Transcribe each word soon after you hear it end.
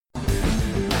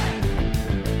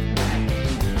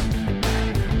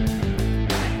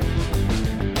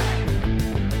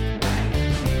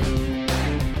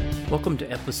Welcome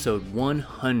to episode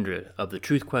 100 of the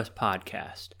Truth Quest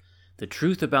podcast, the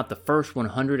truth about the first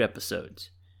 100 episodes.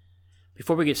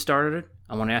 Before we get started,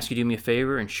 I want to ask you to do me a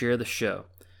favor and share the show.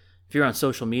 If you're on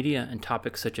social media and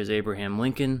topics such as Abraham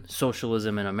Lincoln,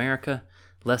 socialism in America,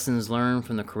 lessons learned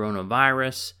from the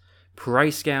coronavirus,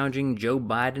 price gouging, Joe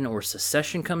Biden, or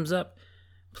secession comes up,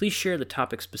 please share the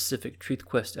topic-specific Truth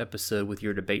Quest episode with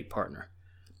your debate partner.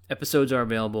 Episodes are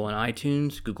available on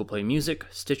iTunes, Google Play Music,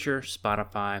 Stitcher,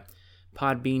 Spotify,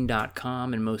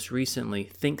 Podbean.com, and most recently,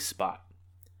 ThinkSpot.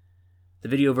 The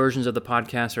video versions of the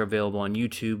podcast are available on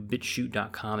YouTube,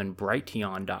 BitChute.com, and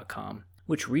Brighteon.com,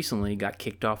 which recently got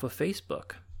kicked off of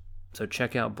Facebook. So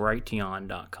check out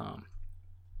Brighteon.com.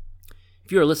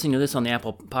 If you are listening to this on the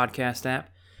Apple Podcast app,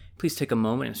 please take a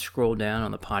moment and scroll down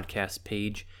on the podcast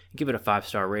page and give it a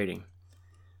 5-star rating.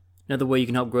 Another way you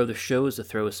can help grow the show is to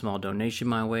throw a small donation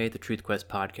my way at the Truth Quest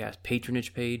Podcast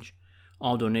patronage page.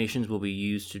 All donations will be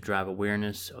used to drive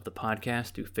awareness of the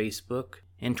podcast through Facebook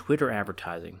and Twitter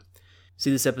advertising. See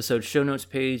this episode's show notes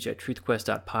page at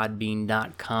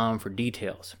truthquest.podbean.com for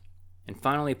details. And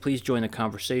finally, please join the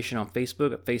conversation on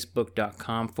Facebook at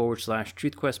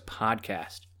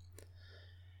facebook.com/truthquestpodcast.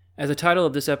 As the title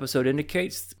of this episode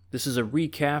indicates, this is a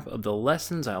recap of the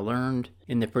lessons I learned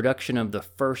in the production of the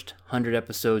first 100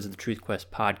 episodes of the Truth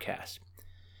Quest podcast.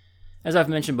 As I've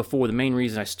mentioned before, the main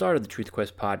reason I started the Truth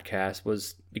Quest podcast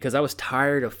was because I was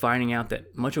tired of finding out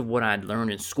that much of what I'd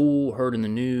learned in school, heard in the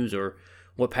news, or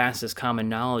what passed as common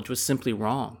knowledge was simply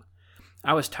wrong.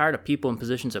 I was tired of people in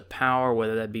positions of power,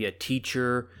 whether that be a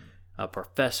teacher, a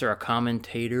professor, a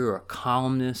commentator, or a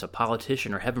columnist, a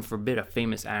politician, or heaven forbid, a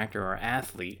famous actor or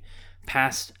athlete,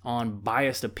 passed on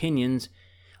biased opinions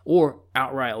or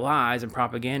outright lies and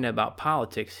propaganda about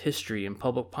politics, history, and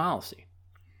public policy.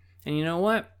 And you know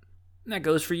what? That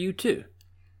goes for you too.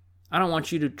 I don't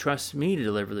want you to trust me to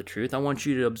deliver the truth. I want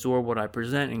you to absorb what I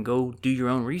present and go do your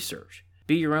own research.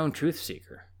 Be your own truth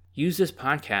seeker. Use this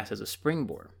podcast as a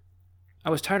springboard. I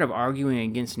was tired of arguing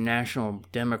against national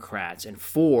Democrats and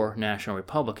for national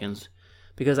Republicans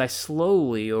because I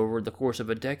slowly, over the course of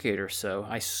a decade or so,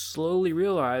 I slowly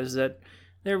realized that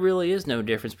there really is no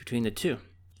difference between the two.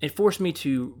 It forced me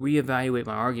to reevaluate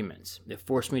my arguments. It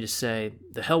forced me to say,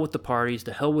 the hell with the parties,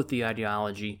 the hell with the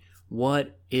ideology.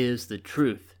 What is the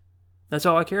truth? That's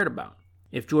all I cared about.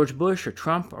 If George Bush or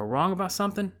Trump are wrong about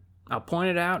something, I'll point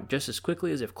it out just as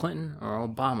quickly as if Clinton or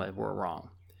Obama were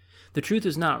wrong. The truth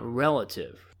is not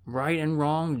relative. Right and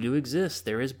wrong do exist.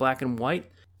 There is black and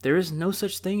white. There is no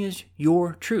such thing as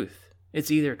your truth. It's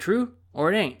either true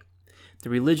or it ain't. The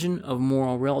religion of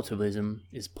moral relativism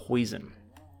is poison.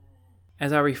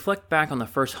 As I reflect back on the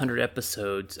first 100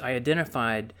 episodes, I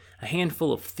identified a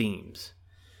handful of themes.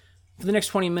 For the next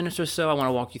 20 minutes or so, I want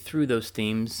to walk you through those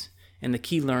themes and the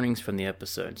key learnings from the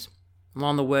episodes.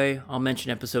 Along the way, I'll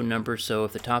mention episode numbers, so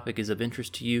if the topic is of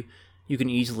interest to you, you can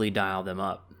easily dial them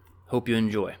up. Hope you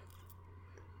enjoy.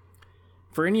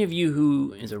 For any of you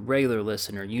who is a regular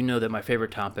listener, you know that my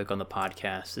favorite topic on the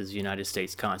podcast is the United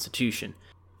States Constitution.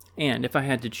 And if I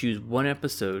had to choose one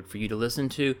episode for you to listen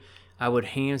to, I would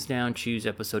hands down choose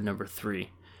episode number 3,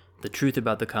 The Truth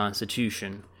About the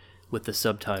Constitution, with the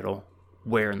subtitle,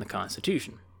 Where in the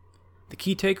Constitution? The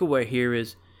key takeaway here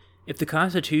is, if the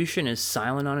Constitution is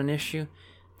silent on an issue,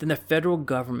 then the federal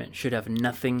government should have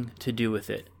nothing to do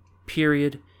with it.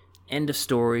 Period. End of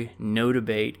story. No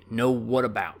debate. No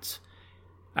whatabouts.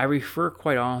 I refer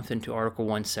quite often to Article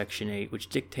 1, Section 8, which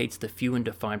dictates the few and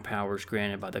defined powers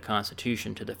granted by the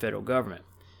Constitution to the federal government.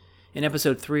 In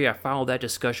Episode 3, I followed that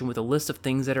discussion with a list of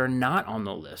things that are not on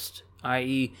the list,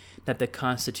 i.e., that the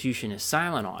Constitution is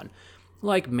silent on,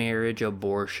 like marriage,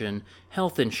 abortion,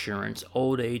 health insurance,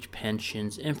 old age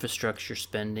pensions, infrastructure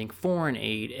spending, foreign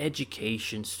aid,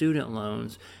 education, student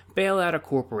loans, bailout of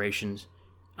corporations.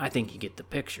 I think you get the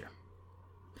picture.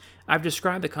 I've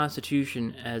described the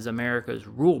Constitution as America's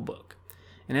rule book.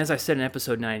 And as I said in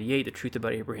episode 98, The Truth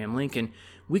About Abraham Lincoln,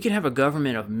 we can have a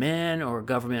government of men or a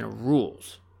government of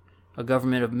rules. A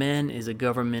government of men is a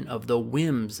government of the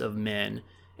whims of men,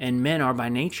 and men are by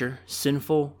nature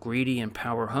sinful, greedy, and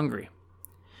power-hungry.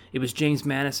 It was James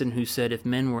Madison who said if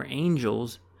men were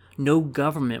angels, no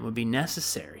government would be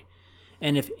necessary.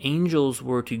 And if angels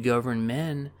were to govern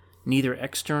men, neither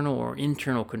external or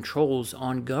internal controls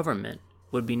on government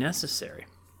would be necessary.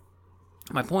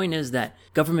 My point is that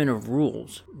government of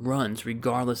rules runs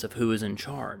regardless of who is in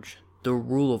charge. The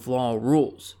rule of law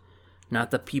rules,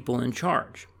 not the people in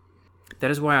charge. That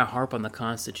is why I harp on the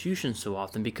Constitution so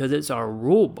often, because it's our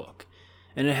rule book,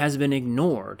 and it has been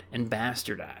ignored and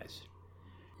bastardized.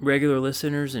 Regular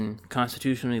listeners and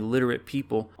constitutionally literate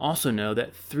people also know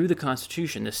that through the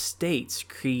Constitution, the states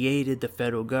created the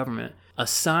federal government,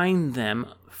 assigned them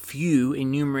few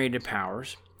enumerated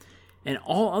powers, and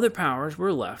all other powers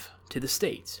were left to the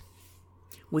states.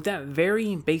 With that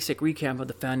very basic recap of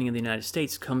the founding of the United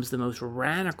States comes the most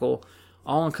radical,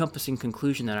 all-encompassing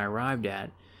conclusion that I arrived at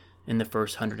in the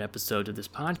first 100 episodes of this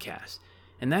podcast,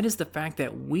 and that is the fact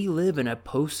that we live in a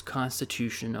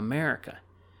post-Constitution America.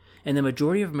 And the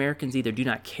majority of Americans either do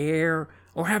not care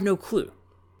or have no clue.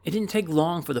 It didn't take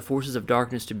long for the forces of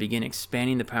darkness to begin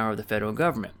expanding the power of the federal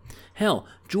government. Hell,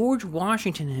 George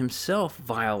Washington himself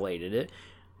violated it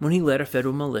when he led a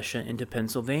federal militia into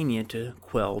Pennsylvania to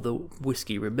quell the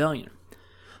Whiskey Rebellion.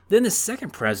 Then the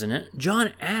second president,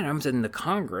 John Adams, and the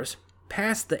Congress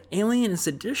passed the Alien and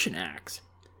Sedition Acts.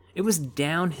 It was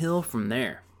downhill from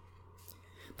there.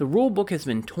 The rule book has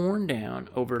been torn down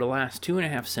over the last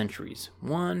 2.5 centuries,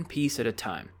 one piece at a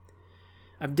time.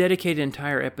 I've dedicated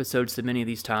entire episodes to many of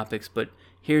these topics, but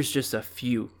here's just a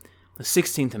few. The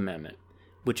 16th Amendment,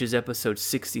 which is episode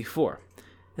 64.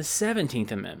 The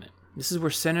 17th Amendment. This is where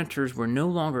senators were no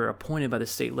longer appointed by the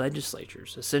state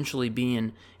legislatures, essentially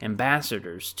being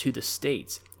ambassadors to the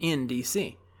states in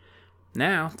D.C.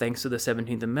 Now, thanks to the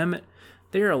 17th Amendment,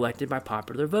 they are elected by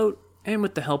popular vote, and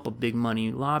with the help of big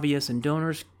money lobbyists and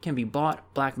donors, can be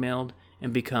bought, blackmailed,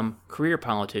 and become career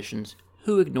politicians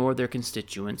who ignore their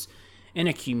constituents and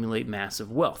accumulate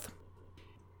massive wealth.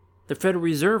 The Federal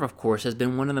Reserve, of course, has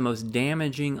been one of the most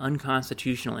damaging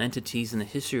unconstitutional entities in the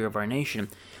history of our nation,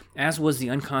 as was the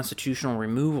unconstitutional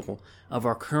removal of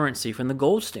our currency from the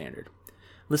gold standard.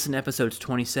 Listen to episodes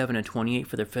 27 and 28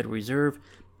 for the Federal Reserve,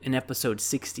 and episode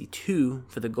 62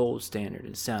 for the gold standard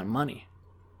and sound money.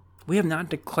 We have not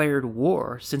declared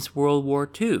war since World War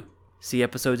II. See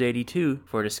episode 82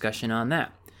 for a discussion on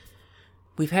that.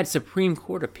 We've had Supreme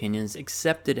Court opinions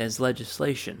accepted as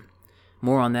legislation.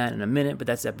 More on that in a minute, but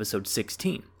that's episode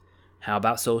 16. How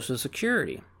about Social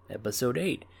Security? Episode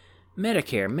 8.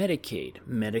 Medicare, Medicaid,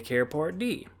 Medicare Part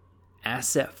D.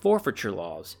 Asset forfeiture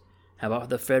laws. How about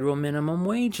the federal minimum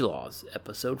wage laws?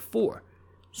 Episode 4.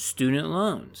 Student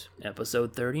loans.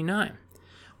 Episode 39.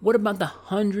 What about the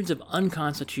hundreds of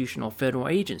unconstitutional federal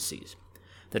agencies?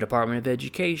 The Department of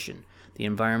Education, the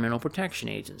Environmental Protection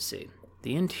Agency,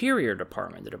 the Interior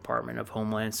Department, the Department of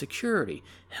Homeland Security,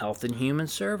 Health and Human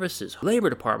Services,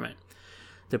 Labor Department,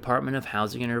 Department of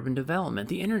Housing and Urban Development,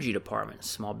 the Energy Department,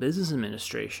 Small Business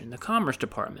Administration, the Commerce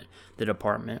Department, the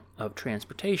Department of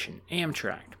Transportation,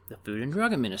 Amtrak, the Food and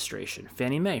Drug Administration,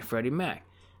 Fannie Mae, Freddie Mac,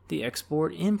 the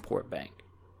Export-Import Bank.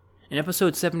 In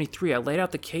episode 73, I laid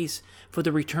out the case for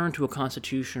the return to a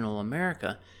constitutional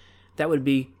America. That would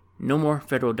be no more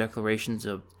federal declarations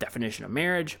of definition of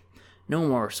marriage, no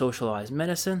more socialized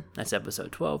medicine, that's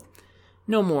episode 12,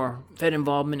 no more Fed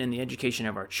involvement in the education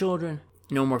of our children,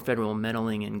 no more federal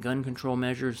meddling in gun control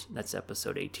measures, that's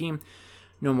episode 18,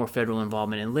 no more federal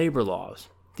involvement in labor laws.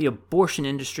 The abortion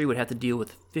industry would have to deal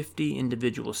with 50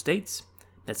 individual states,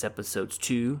 that's episodes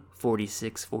 2,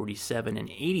 46, 47, and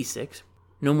 86.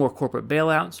 No more corporate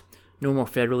bailouts, no more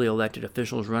federally elected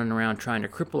officials running around trying to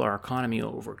cripple our economy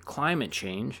over climate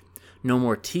change, no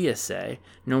more TSA,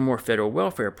 no more federal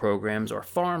welfare programs or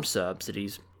farm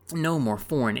subsidies, no more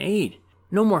foreign aid,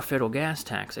 no more federal gas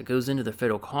tax that goes into the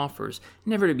federal coffers,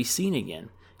 never to be seen again,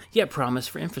 yet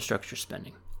promised for infrastructure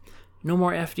spending. No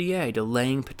more FDA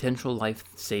delaying potential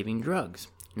life-saving drugs.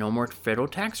 No more federal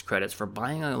tax credits for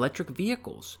buying electric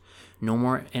vehicles. No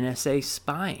more NSA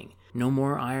spying. No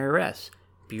more IRS.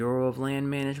 Bureau of Land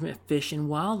Management, Fish and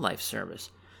Wildlife Service,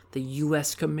 the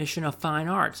U.S. Commission of Fine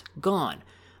Arts, gone.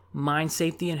 Mine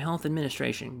Safety and Health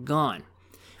Administration, gone.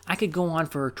 I could go on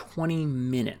for 20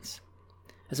 minutes.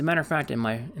 As a matter of fact, in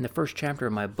the first chapter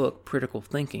of my book, Critical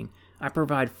Thinking, I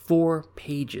provide 4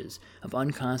 pages of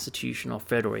unconstitutional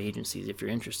federal agencies if you're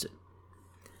interested.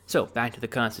 So, back to the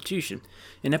Constitution.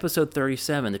 In episode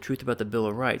 37, The Truth About the Bill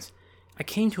of Rights, I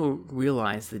came to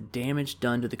realize the damage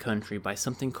done to the country by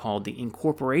something called the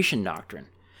Incorporation Doctrine,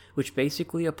 which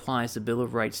basically applies the Bill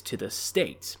of Rights to the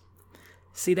states.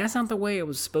 See, that's not the way it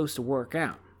was supposed to work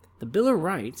out. The Bill of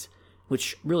Rights,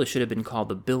 which really should have been called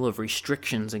the Bill of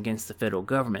Restrictions against the federal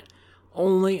government,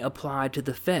 only applied to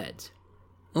the feds.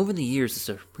 Over the years, the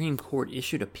Supreme Court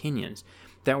issued opinions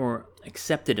that were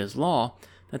accepted as law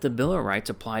that the Bill of Rights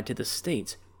applied to the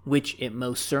states, which it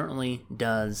most certainly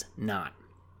does not.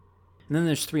 And then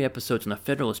there's 3 episodes on the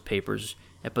Federalist Papers,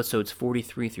 episodes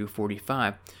 43 through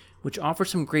 45, which offer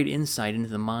some great insight into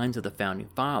the minds of the Founding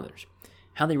Fathers,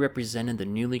 how they represented the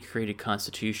newly created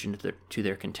Constitution to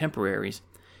their contemporaries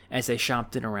as they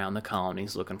shopped it around the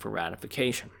colonies looking for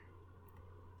ratification.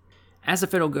 As the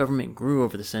federal government grew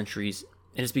over the centuries,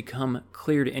 it has become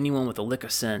clear to anyone with a lick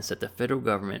of sense that the federal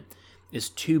government is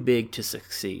too big to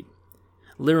succeed.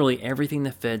 Literally everything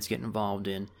the feds get involved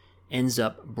in ends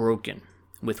up broken,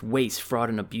 with waste, fraud,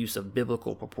 and abuse of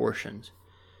biblical proportions.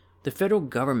 The federal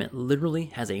government literally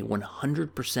has a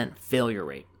 100% failure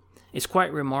rate. It's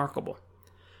quite remarkable.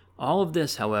 All of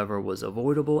this, however, was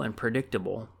avoidable and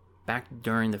predictable back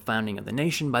during the founding of the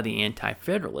nation by the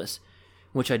Anti-Federalists,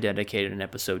 which I dedicated in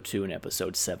Episode 2 and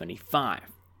Episode 75.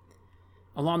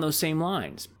 Along those same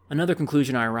lines, another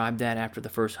conclusion I arrived at after the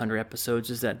first 100 episodes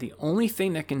is that the only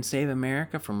thing that can save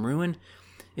America from ruin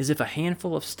is if a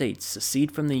handful of states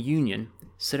secede from the Union,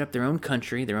 set up their own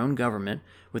country, their own government,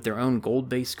 with their own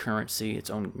gold-based currency, its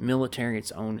own military,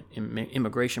 its own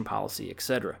immigration policy,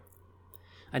 etc.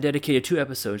 I dedicated 2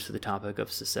 episodes to the topic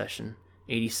of secession,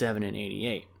 87 and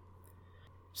 88.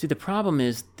 See, the problem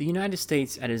is, the United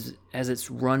States, as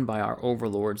it's run by our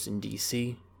overlords in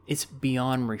D.C., it's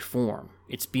beyond reform.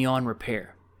 It's beyond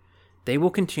repair. They will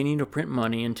continue to print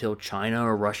money until China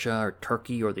or Russia or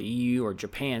Turkey or the EU or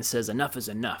Japan says enough is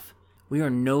enough. We are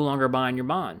no longer buying your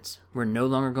bonds. We're no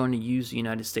longer going to use the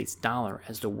United States dollar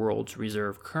as the world's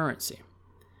reserve currency.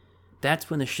 That's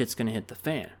when the shit's going to hit the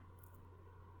fan.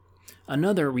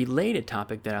 Another related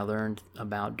topic that I learned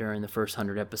about during the first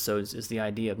 100 episodes is the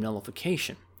idea of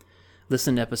nullification.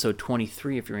 Listen to episode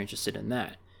 23 if you're interested in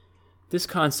that. This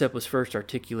concept was first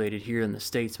articulated here in the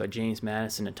States by James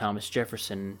Madison and Thomas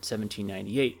Jefferson in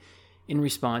 1798 in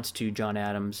response to John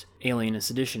Adams' Alien and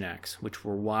Sedition Acts, which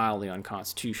were wildly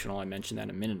unconstitutional. I mentioned that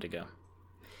a minute ago.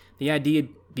 The idea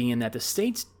being that the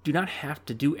states do not have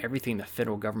to do everything the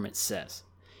federal government says.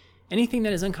 Anything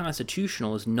that is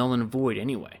unconstitutional is null and void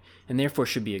anyway, and therefore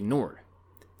should be ignored.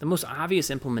 The most obvious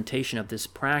implementation of this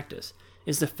practice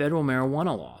is the federal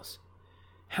marijuana laws.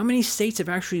 How many states have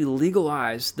actually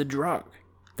legalized the drug?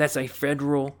 That's a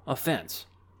federal offense.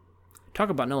 Talk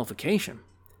about nullification.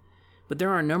 But there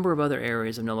are a number of other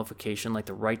areas of nullification, like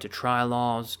the right to try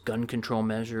laws, gun control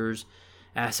measures,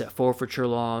 asset forfeiture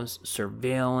laws,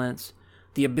 surveillance,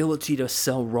 the ability to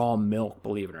sell raw milk,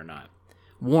 believe it or not,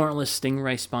 warrantless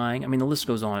stingray spying. I mean, the list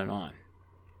goes on and on.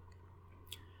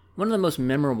 One of the most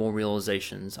memorable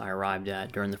realizations I arrived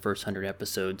at during the first 100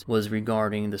 episodes was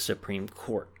regarding the Supreme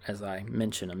Court, as I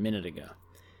mentioned a minute ago.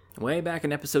 Way back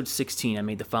in episode 16, I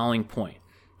made the following point,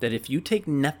 that if you take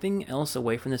nothing else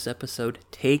away from this episode,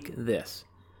 take this.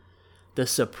 The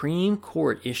Supreme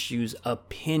Court issues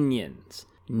opinions,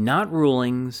 not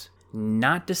rulings,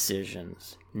 not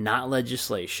decisions, not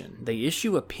legislation. They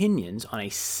issue opinions on a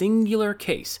singular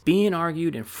case being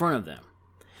argued in front of them.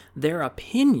 Their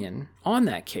opinion on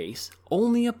that case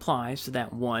only applies to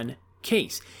that one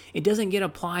case. It doesn't get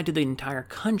applied to the entire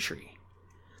country.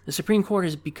 The Supreme Court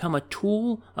has become a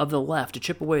tool of the left to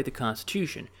chip away at the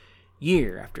Constitution,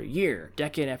 year after year,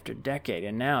 decade after decade,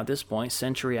 and now at this point,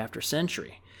 century after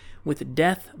century, with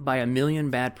death by a million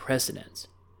bad precedents.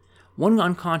 One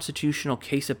unconstitutional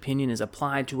case opinion is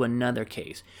applied to another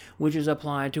case, which is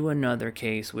applied to another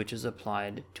case, which is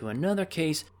applied to another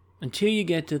case, until you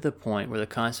get to the point where the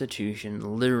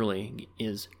Constitution literally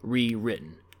is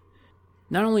rewritten.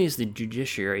 Not only is the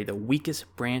judiciary the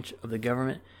weakest branch of the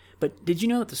government, but did you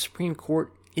know that the Supreme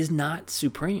Court is not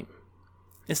supreme?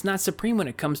 It's not supreme when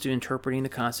it comes to interpreting the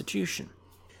Constitution.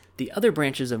 The other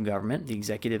branches of government, the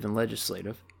executive and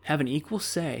legislative, have an equal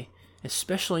say,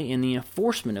 especially in the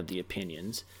enforcement of the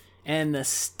opinions, and the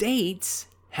states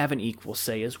have an equal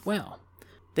say as well.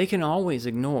 They can always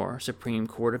ignore Supreme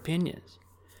Court opinions.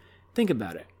 Think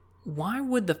about it. Why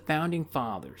would the Founding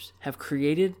Fathers have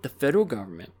created the federal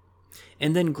government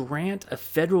and then grant a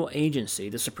federal agency,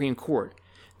 the Supreme Court,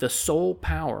 the sole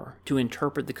power to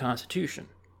interpret the Constitution?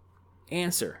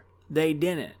 Answer: they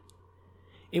didn't.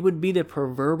 It would be the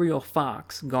proverbial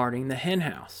fox guarding the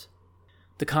henhouse.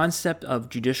 The concept of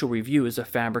judicial review is a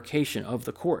fabrication of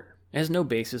the court. It has no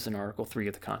basis in Article 3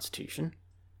 of the Constitution.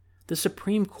 The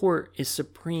Supreme Court is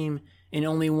supreme in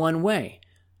only one way: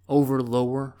 over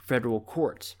lower federal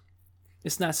courts.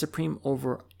 It's not supreme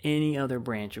over any other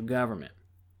branch of government.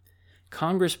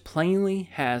 Congress plainly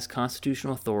has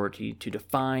constitutional authority to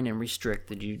define and restrict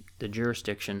the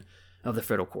jurisdiction of the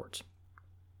federal courts.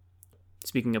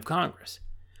 Speaking of Congress,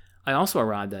 I also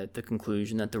arrived at the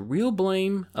conclusion that the real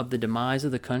blame of the demise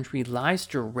of the country lies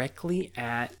directly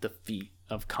at the feet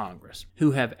of Congress,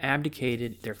 who have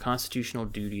abdicated their constitutional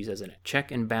duties as a check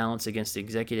and balance against the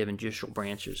executive and judicial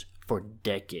branches for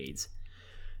decades.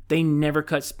 They never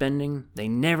cut spending. They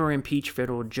never impeach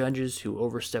federal judges who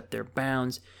overstep their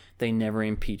bounds. They never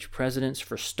impeach presidents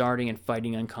for starting and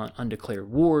fighting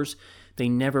undeclared wars. They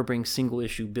never bring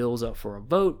single-issue bills up for a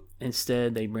vote.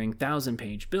 Instead, they bring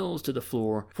 1,000-page bills to the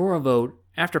floor for a vote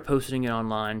after posting it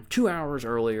online 2 hours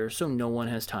earlier so no one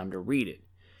has time to read it.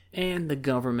 And the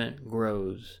government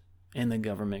grows, and the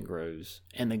government grows,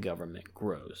 and the government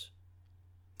grows.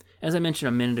 As I mentioned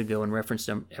a minute ago in reference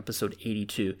to episode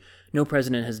 82, no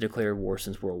president has declared war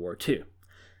since World War II.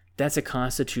 That's a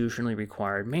constitutionally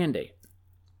required mandate.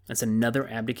 That's another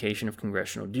abdication of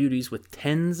congressional duties with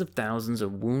tens of thousands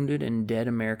of wounded and dead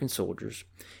American soldiers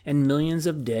and millions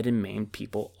of dead and maimed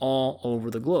people all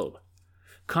over the globe.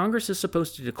 Congress is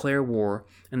supposed to declare war,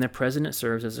 and the president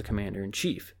serves as a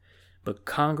commander-in-chief. But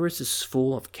Congress is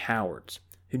full of cowards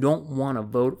who don't want to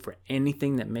vote for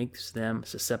anything that makes them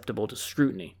susceptible to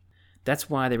scrutiny. That's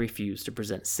why they refuse to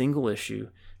present single-issue,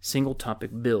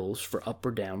 single-topic bills for up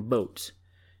or down votes.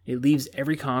 It leaves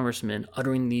every congressman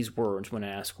uttering these words when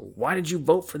asked, "Why did you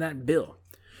vote for that bill?"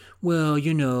 "Well,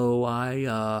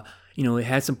 it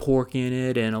had some pork in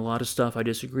it and a lot of stuff I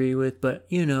disagree with, but,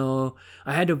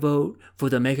 I had to vote for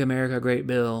the Make America Great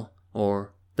bill,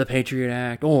 or the Patriot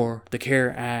Act, or the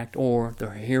CARE Act, or the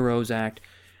HEROES Act,"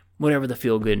 whatever the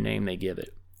feel-good name they give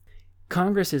it.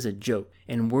 Congress is a joke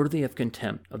and worthy of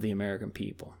contempt of the American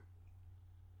people.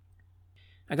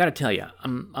 I gotta tell you,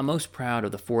 I'm most proud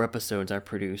of the 4 episodes I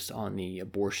produced on the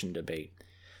abortion debate.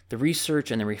 The research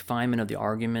and the refinement of the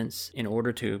arguments in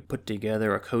order to put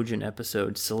together a cogent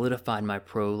episode solidified my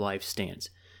pro-life stance.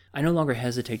 I no longer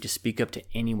hesitate to speak up to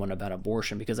anyone about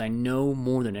abortion because I know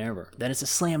more than ever that it's a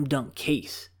slam dunk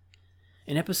case.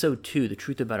 In episode 2, The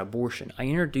Truth About Abortion, I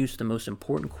introduced the most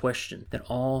important question that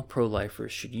all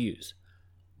pro-lifers should use.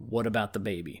 What about the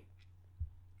baby?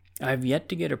 I have yet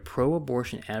to get a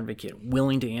pro-abortion advocate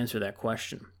willing to answer that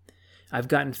question. I've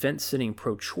gotten fence-sitting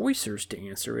pro-choicers to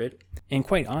answer it, and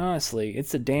quite honestly,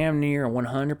 it's a damn near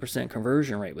 100%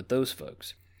 conversion rate with those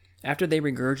folks. After they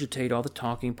regurgitate all the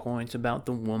talking points about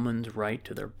the woman's right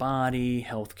to their body,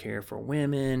 health care for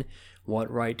women, what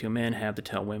right do men have to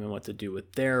tell women what to do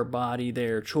with their body,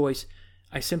 their choice,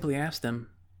 I simply ask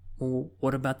them, well,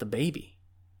 what about the baby?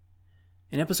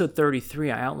 In episode 33,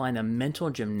 I outlined the mental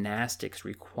gymnastics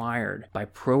required by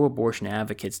pro-abortion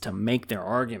advocates to make their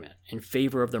argument in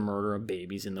favor of the murder of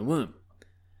babies in the womb.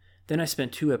 Then I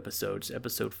spent 2 episodes,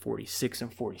 episode 46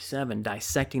 and 47,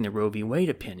 dissecting the Roe v. Wade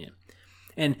opinion.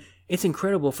 And it's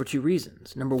incredible for 2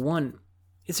 reasons. Number 1,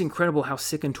 it's incredible how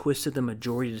sick and twisted the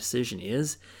majority decision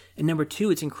is. And number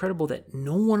 2, it's incredible that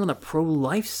no one on the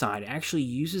pro-life side actually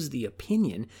uses the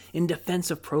opinion in defense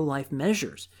of pro-life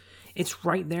measures. It's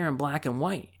right there in black and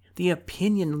white. The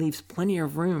opinion leaves plenty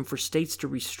of room for states to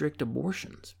restrict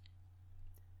abortions.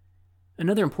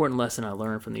 Another important lesson I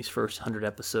learned from these first 100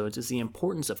 episodes is the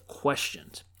importance of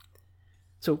questions.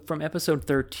 So from episode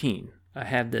 13, I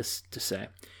have this to say.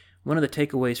 One of the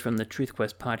takeaways from the Truth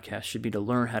Quest podcast should be to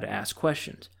learn how to ask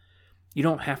questions. You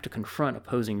don't have to confront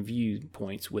opposing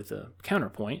viewpoints with a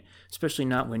counterpoint, especially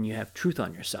not when you have truth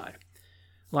on your side.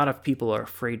 A lot of people are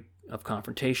afraid of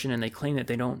confrontation, and they claim that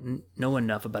they don't know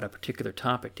enough about a particular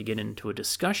topic to get into a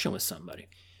discussion with somebody.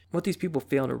 What these people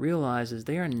fail to realize is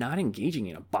they are not engaging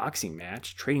in a boxing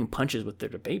match, trading punches with their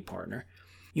debate partner.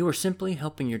 You are simply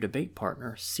helping your debate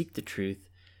partner seek the truth,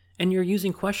 and you're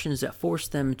using questions that force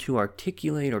them to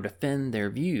articulate or defend their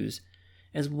views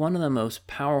as one of the most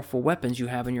powerful weapons you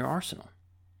have in your arsenal.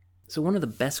 So one of the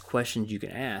best questions you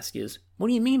can ask is, what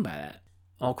do you mean by that?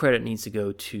 All credit needs to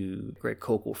go to Greg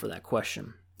Koukl for that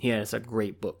question. He has a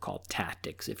great book called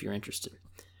Tactics, if you're interested.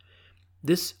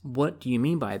 This "what do you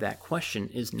mean by that" question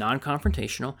is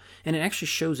non-confrontational, and it actually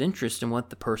shows interest in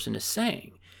what the person is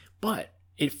saying. But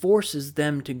it forces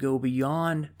them to go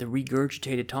beyond the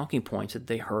regurgitated talking points that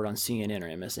they heard on CNN or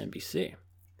MSNBC.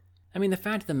 I mean, the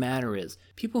fact of the matter is,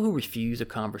 people who refuse a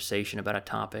conversation about a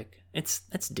topic,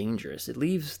 that's dangerous. It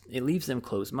leaves them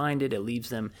closed-minded. It leaves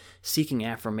them seeking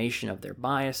affirmation of their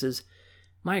biases.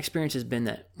 My experience has been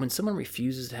that when someone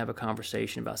refuses to have a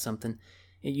conversation about something,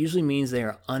 it usually means they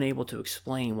are unable to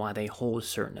explain why they hold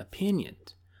certain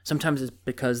opinions. Sometimes it's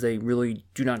because they really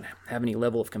do not have any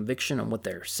level of conviction on what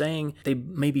they're saying. They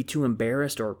may be too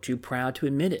embarrassed or too proud to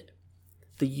admit it.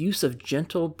 The use of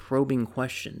gentle, probing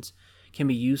questions can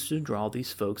be used to draw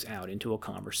these folks out into a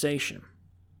conversation.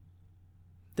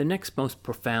 The next most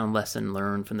profound lesson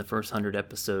learned from the first 100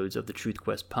 episodes of the Truth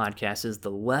Quest podcast is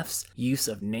the left's use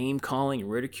of name-calling,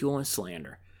 ridicule, and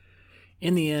slander.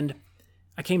 In the end,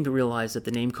 I came to realize that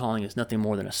the name-calling is nothing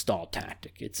more than a stall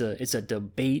tactic. It's a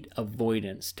debate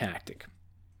avoidance tactic.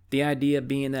 The idea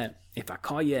being that if I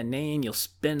call you a name, you'll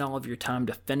spend all of your time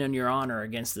defending your honor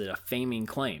against the defaming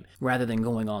claim, rather than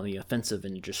going on the offensive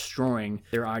and destroying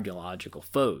their ideological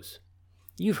foes.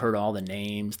 You've heard all the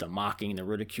names, the mocking, the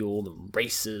ridicule, the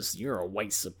racist, you're a white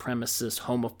supremacist,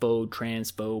 homophobe,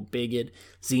 transphobe, bigot,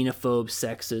 xenophobe,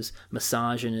 sexist,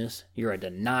 misogynist, you're a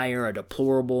denier, a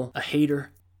deplorable, a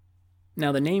hater.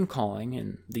 Now the name-calling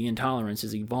and the intolerance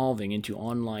is evolving into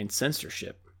online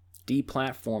censorship,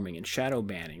 deplatforming and shadow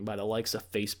banning by the likes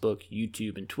of Facebook,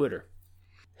 YouTube, and Twitter.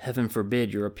 Heaven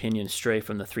forbid your opinion stray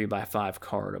from the 3x5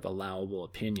 card of allowable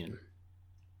opinion.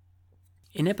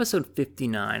 In episode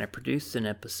 59, I produced an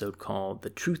episode called The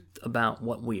Truth About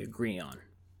What We Agree On.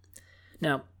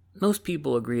 Now, most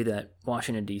people agree that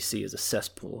Washington, D.C. is a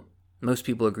cesspool. Most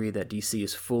people agree that D.C.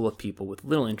 is full of people with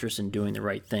little interest in doing the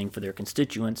right thing for their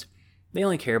constituents. They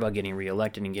only care about getting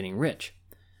reelected and getting rich.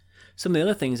 Some of the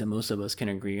other things that most of us can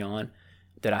agree on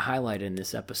that I highlighted in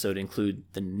this episode include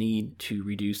the need to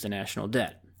reduce the national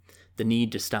debt, the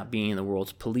need to stop being the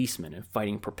world's policeman and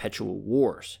fighting perpetual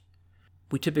wars.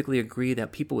 We typically agree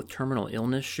that people with terminal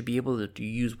illness should be able to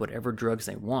use whatever drugs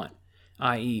they want,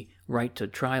 i.e., right to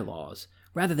try laws,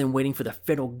 rather than waiting for the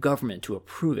federal government to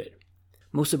approve it.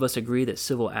 Most of us agree that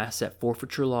civil asset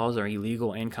forfeiture laws are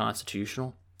illegal and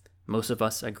unconstitutional. Most of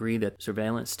us agree that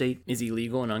surveillance state is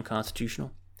illegal and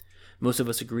unconstitutional. Most of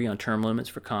us agree on term limits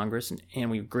for Congress, and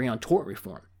we agree on tort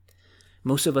reform.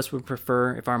 Most of us would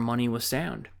prefer if our money was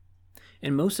sound.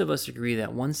 And most of us agree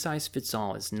that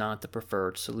one-size-fits-all is not the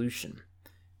preferred solution,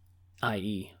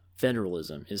 i.e.,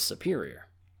 federalism is superior.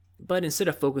 But instead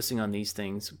of focusing on these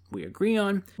things we agree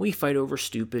on, we fight over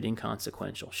stupid,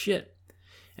 inconsequential shit.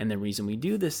 And the reason we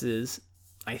do this is,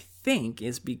 I think,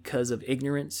 is because of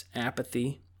ignorance,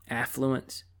 apathy,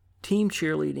 affluence, team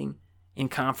cheerleading,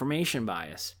 and confirmation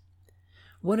bias.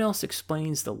 What else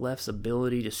explains the left's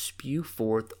ability to spew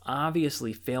forth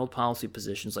obviously failed policy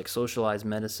positions like socialized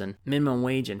medicine, minimum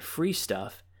wage, and free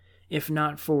stuff, if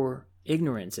not for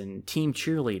ignorance and team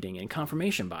cheerleading and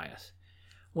confirmation bias?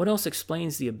 What else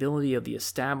explains the ability of the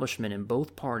establishment in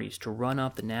both parties to run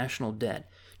up the national debt,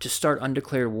 to start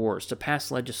undeclared wars, to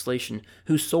pass legislation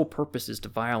whose sole purpose is to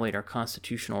violate our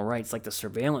constitutional rights like the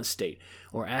surveillance state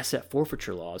or asset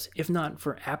forfeiture laws, if not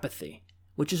for apathy,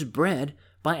 which is bred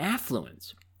by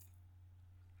affluence?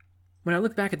 When I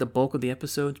look back at the bulk of the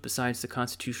episodes, besides the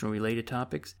constitutional-related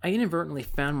topics, I inadvertently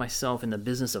found myself in the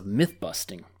business of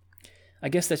myth-busting. I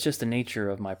guess that's just the nature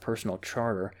of my personal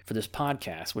charter for this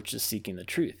podcast, which is seeking the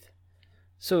truth.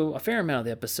 So a fair amount of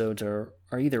the episodes are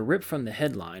either ripped from the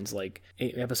headlines, like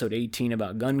episode 18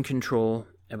 about gun control,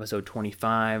 episode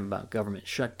 25 about government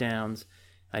shutdowns.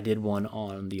 I did one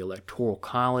on the Electoral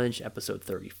College, episode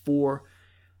 34.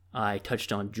 I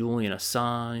touched on Julian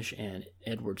Assange and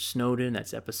Edward Snowden.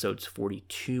 That's episodes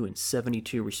 42 and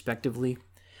 72, respectively.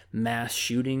 Mass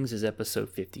shootings is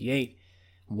episode 58.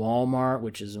 Walmart,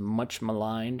 which is much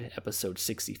maligned, episode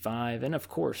 65. And, of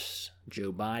course,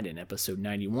 Joe Biden, episode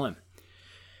 91.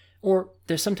 Or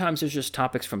there's just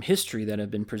topics from history that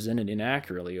have been presented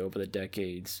inaccurately over the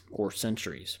decades or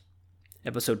centuries.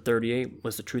 Episode 38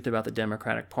 was the truth about the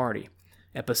Democratic Party.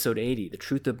 Episode 80, the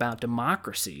truth about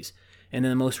democracies. And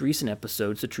then the most recent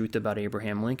episodes, the truth about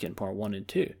Abraham Lincoln, part 1 and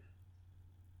 2.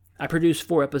 I produced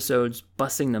 4 episodes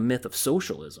busting the myth of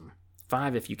socialism.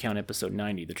 5 if you count episode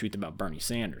 90, the truth about Bernie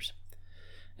Sanders.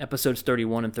 Episodes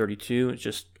 31 and 32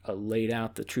 just laid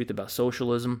out the truth about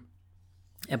socialism.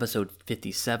 Episode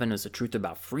 57 is the truth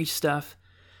about free stuff.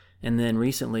 And then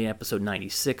recently, episode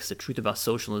 96, the truth about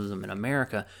socialism in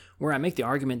America, where I make the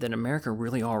argument that America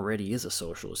really already is a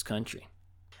socialist country.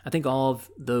 I think all of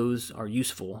those are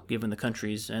useful given the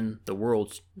country's and the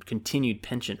world's continued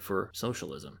penchant for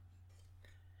socialism.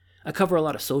 I cover a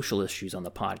lot of social issues on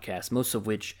the podcast, most of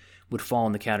which would fall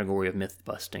in the category of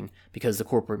myth-busting because the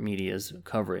corporate media's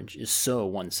coverage is so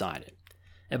one-sided.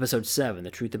 Episode 7,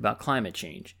 the truth about climate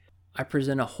change. I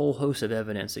present a whole host of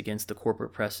evidence against the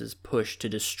corporate press's push to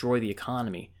destroy the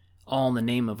economy, all in the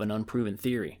name of an unproven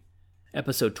theory.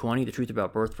 Episode 20, the truth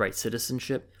about birthright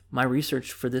citizenship. My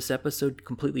research for this episode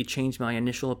completely changed my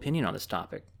initial opinion on this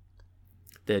topic.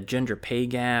 The gender pay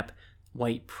gap,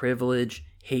 white privilege,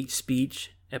 hate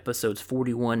speech, episodes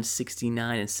 41,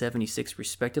 69, and 76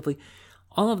 respectively,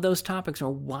 all of those topics are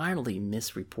widely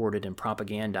misreported and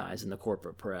propagandized in the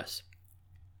corporate press.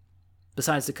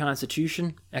 Besides the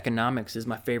Constitution, economics is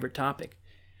my favorite topic.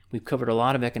 We've covered a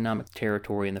lot of economic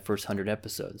territory in the first 100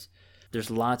 episodes.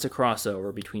 There's lots of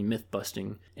crossover between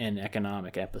myth-busting and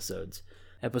economic episodes.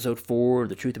 Episode 4,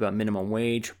 the truth about minimum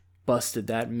wage, busted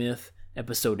that myth.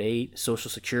 Episode 8, Social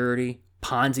Security,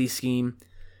 Ponzi scheme.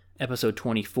 Episode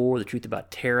 24, the truth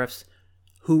about tariffs,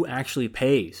 who actually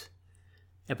pays.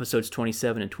 Episodes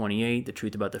 27 and 28, the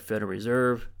truth about the Federal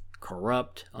Reserve,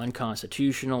 corrupt,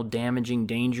 unconstitutional, damaging,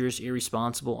 dangerous,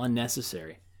 irresponsible,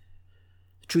 unnecessary.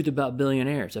 The Truth About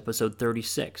Billionaires, episode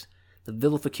 36. The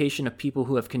vilification of people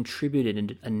who have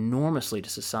contributed enormously to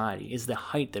society is the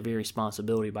height of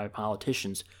irresponsibility by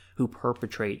politicians who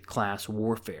perpetrate class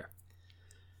warfare.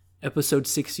 Episode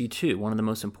 62, one of the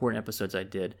most important episodes I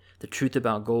did, The Truth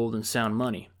About Gold and Sound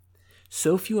Money.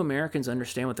 So few Americans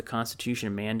understand what the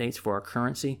Constitution mandates for our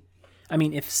currency. I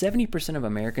mean, if 70% of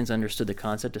Americans understood the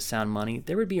concept of sound money,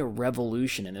 there would be a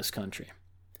revolution in this country.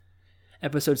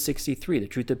 Episode 63, The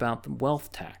Truth About the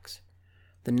Wealth Tax.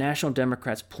 The National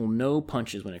Democrats pull no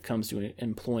punches when it comes to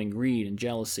employing greed and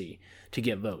jealousy to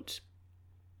get votes.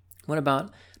 What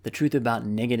about The Truth About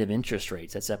Negative Interest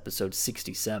Rates? That's episode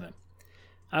 67.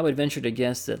 I would venture to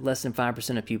guess that less than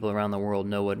 5% of people around the world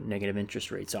know what negative interest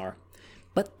rates are,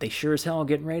 but they sure as hell are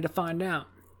getting ready to find out.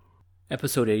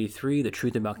 Episode 83, The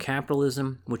Truth About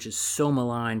Capitalism, which is so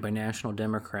maligned by National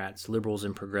Democrats, liberals,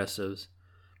 and progressives.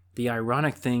 The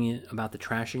ironic thing about the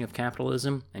trashing of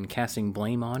capitalism and casting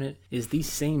blame on it is these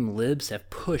same libs have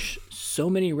pushed so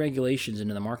many regulations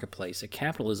into the marketplace that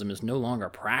capitalism is no longer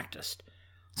practiced.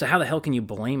 So how the hell can you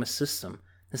blame a system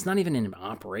that's not even in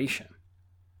operation?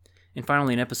 And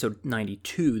finally, in episode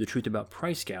 92, The Truth About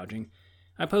Price Gouging,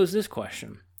 I pose this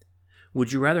question.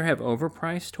 Would you rather have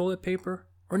overpriced toilet paper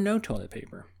or no toilet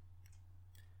paper?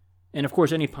 And of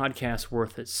course, any podcast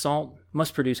worth its salt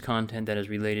must produce content that is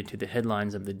related to the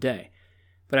headlines of the day.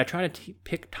 But I try to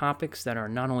pick topics that are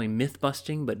not only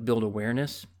myth-busting, but build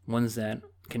awareness, ones that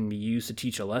can be used to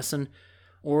teach a lesson,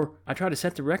 or I try to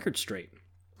set the record straight.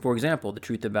 For example, The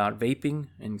Truth About Vaping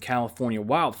and California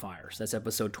Wildfires, that's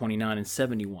episode 29 and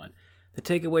 71. The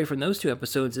takeaway from those two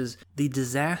episodes is the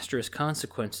disastrous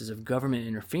consequences of government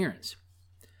interference.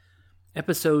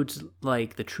 Episodes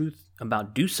like The Truth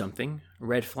About Do Something,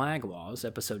 Red Flag Laws,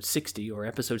 episode 60, or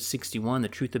episode 61, The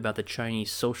Truth About the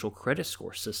Chinese Social Credit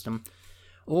Score System,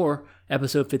 or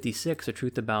episode 56, The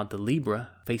Truth About the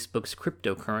Libra, Facebook's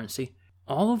cryptocurrency.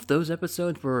 All of those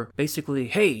episodes were basically,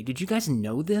 hey, did you guys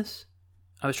know this?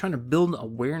 I was trying to build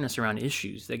awareness around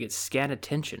issues that get scant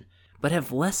attention, but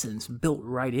have lessons built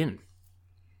right in.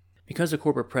 Because the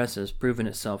corporate press has proven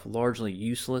itself largely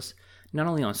useless, not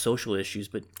only on social issues,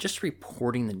 but just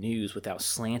reporting the news without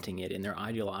slanting it in their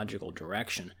ideological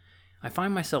direction, I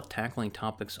find myself tackling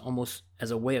topics almost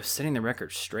as a way of setting the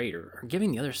record straight or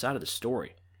giving the other side of the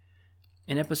story.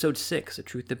 In episode 6, The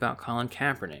Truth About Colin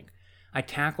Kaepernick, I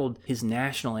tackled his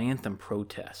national anthem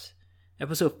protests.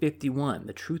 Episode 51,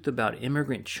 The Truth About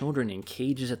Immigrant Children in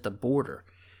Cages at the Border,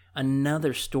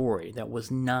 another story that was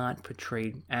not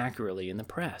portrayed accurately in the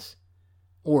press.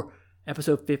 Or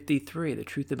episode 53, The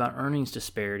Truth About Earnings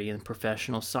Disparity in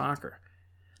Professional Soccer.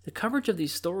 The coverage of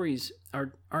these stories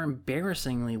are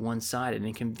embarrassingly one-sided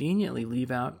and conveniently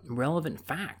leave out relevant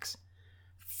facts.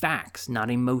 Facts, not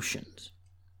emotions.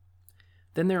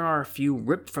 Then there are a few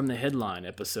ripped from the headline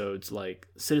episodes like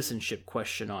Citizenship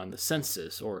Question on the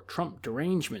Census, or Trump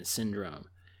Derangement Syndrome,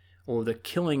 or the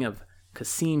killing of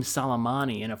Qasem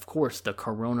Soleimani, and of course the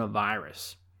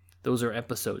coronavirus. Those are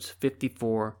episodes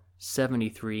 54,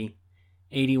 73,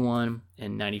 81,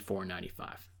 and 94 and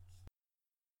 95.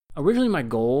 Originally, my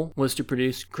goal was to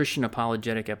produce Christian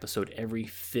Apologetic episode every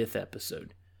 5th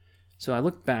episode. So I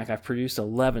look back, I've produced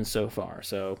 11 so far,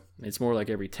 so it's more like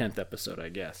every 10th episode, I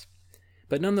guess.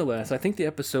 But nonetheless, I think the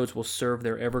episodes will serve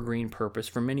their evergreen purpose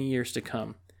for many years to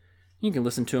come. You can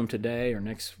listen to them today or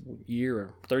next year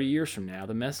or 30 years from now.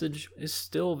 The message is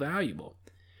still valuable.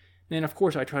 And of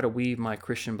course, I try to weave my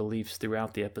Christian beliefs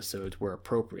throughout the episodes where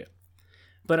appropriate.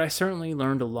 But I certainly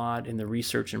learned a lot in the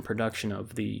research and production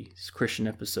of these Christian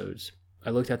episodes. I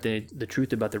looked at the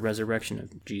truth about the resurrection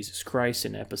of Jesus Christ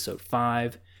in episode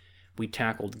 5. We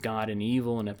tackled God and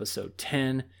evil in episode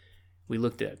 10. We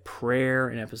looked at prayer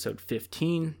in episode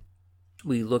 15.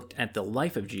 We looked at the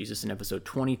life of Jesus in episode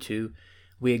 22.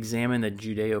 We examined the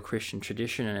Judeo-Christian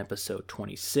tradition in episode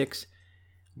 26.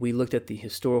 We looked at the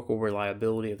historical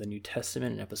reliability of the New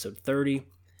Testament in episode 30.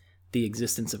 The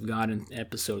existence of God in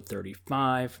episode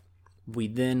 35. We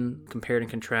then compared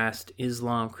and contrasted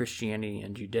Islam, Christianity,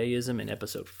 and Judaism in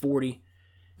episode 40.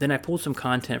 Then I pulled some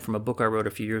content from a book I wrote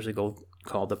a few years ago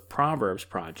called The Proverbs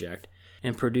Project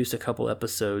and produced a couple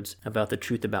episodes about the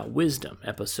truth about wisdom,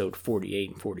 episode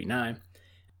 48 and 49.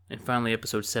 And finally,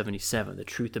 episode 77, The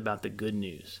Truth About the Good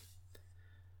News.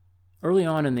 Early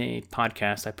on in the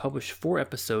podcast, I published 4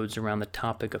 episodes around the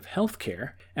topic of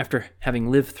healthcare after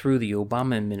having lived through the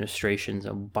Obama administration's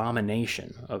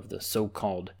abomination of the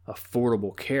so-called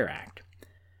Affordable Care Act.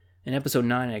 In episode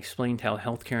 9, I explained how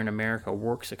healthcare in America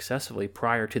worked successfully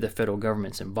prior to the federal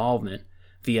government's involvement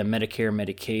via Medicare,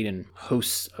 Medicaid, and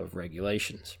hosts of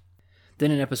regulations.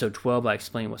 Then in episode 12, I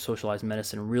explained what socialized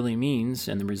medicine really means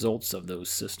and the results of those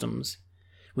systems.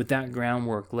 With that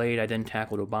groundwork laid, I then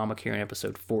tackled Obamacare in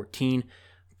episode 14,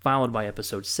 followed by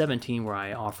episode 17, where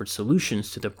I offered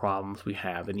solutions to the problems we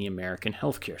have in the American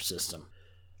healthcare system.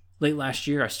 Late last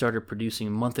year, I started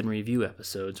producing month in review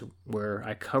episodes where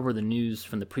I cover the news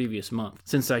from the previous month.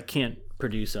 Since I can't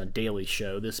produce a daily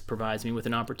show, this provides me with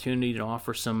an opportunity to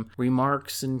offer some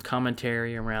remarks and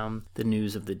commentary around the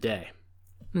news of the day.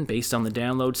 And based on the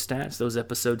download stats, those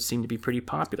episodes seem to be pretty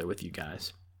popular with you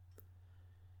guys.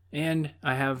 And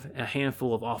I have a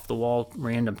handful of off-the-wall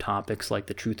random topics like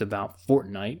the truth about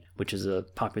Fortnite, which is a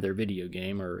popular video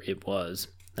game, or it was.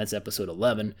 That's episode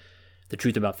 11. The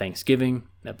truth about Thanksgiving,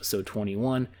 episode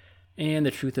 21. And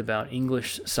the truth about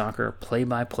English soccer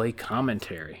play-by-play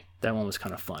commentary. That one was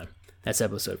kind of fun. That's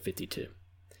episode 52.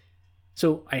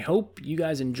 So I hope you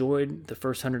guys enjoyed the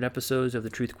first 100 episodes of the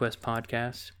Truth Quest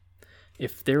podcast.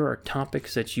 If there are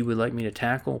topics that you would like me to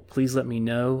tackle, please let me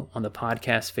know on the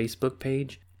podcast Facebook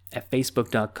page at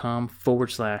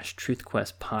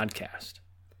facebook.com/TruthQuestPodcast.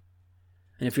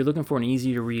 And if you're looking for an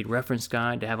easy-to-read reference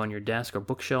guide to have on your desk or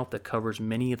bookshelf that covers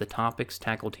many of the topics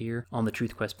tackled here on the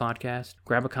Truth Quest podcast,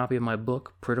 grab a copy of my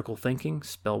book, Critical Thinking,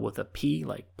 spelled with a P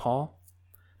like Paul.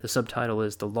 The subtitle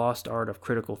is The Lost Art of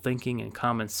Critical Thinking and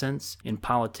Common Sense in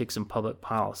Politics and Public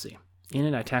Policy. In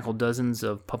it, I tackle dozens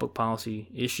of public policy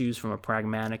issues from a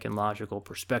pragmatic and logical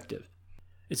perspective.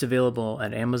 It's available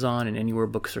at Amazon and anywhere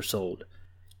books are sold.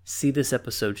 See this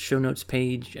episode's show notes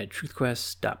page at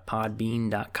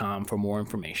truthquest.podbean.com for more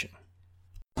information.